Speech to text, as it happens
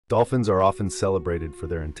Dolphins are often celebrated for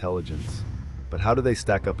their intelligence, but how do they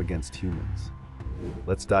stack up against humans?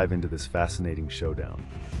 Let's dive into this fascinating showdown.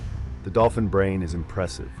 The dolphin brain is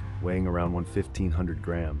impressive, weighing around 1,500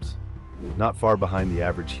 grams, not far behind the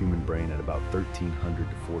average human brain at about 1,300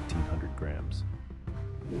 to 1,400 grams.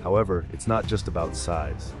 However, it's not just about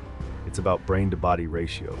size. It's about brain-to-body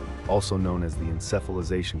ratio, also known as the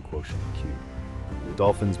encephalization quotient, EQ.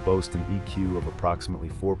 Dolphins boast an EQ of approximately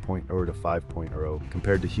 4.0 to 5.0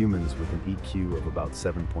 compared to humans with an EQ of about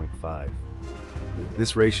 7.5.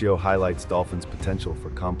 This ratio highlights dolphins' potential for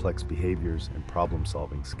complex behaviors and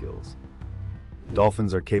problem-solving skills.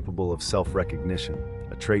 Dolphins are capable of self-recognition,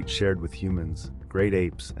 a trait shared with humans, great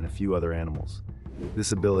apes, and a few other animals.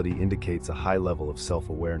 This ability indicates a high level of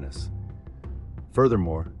self-awareness.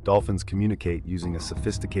 Furthermore, dolphins communicate using a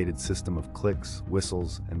sophisticated system of clicks,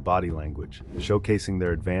 whistles, and body language, showcasing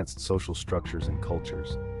their advanced social structures and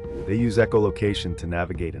cultures. They use echolocation to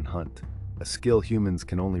navigate and hunt, a skill humans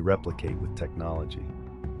can only replicate with technology.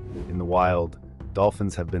 In the wild,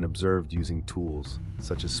 dolphins have been observed using tools,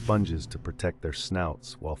 such as sponges, to protect their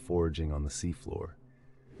snouts while foraging on the seafloor.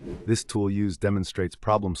 This tool use demonstrates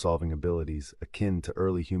problem-solving abilities akin to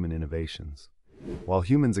early human innovations. While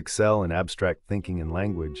humans excel in abstract thinking and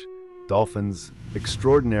language, dolphins'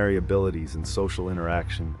 extraordinary abilities in social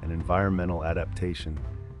interaction and environmental adaptation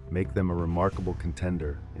make them a remarkable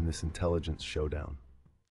contender in this intelligence showdown.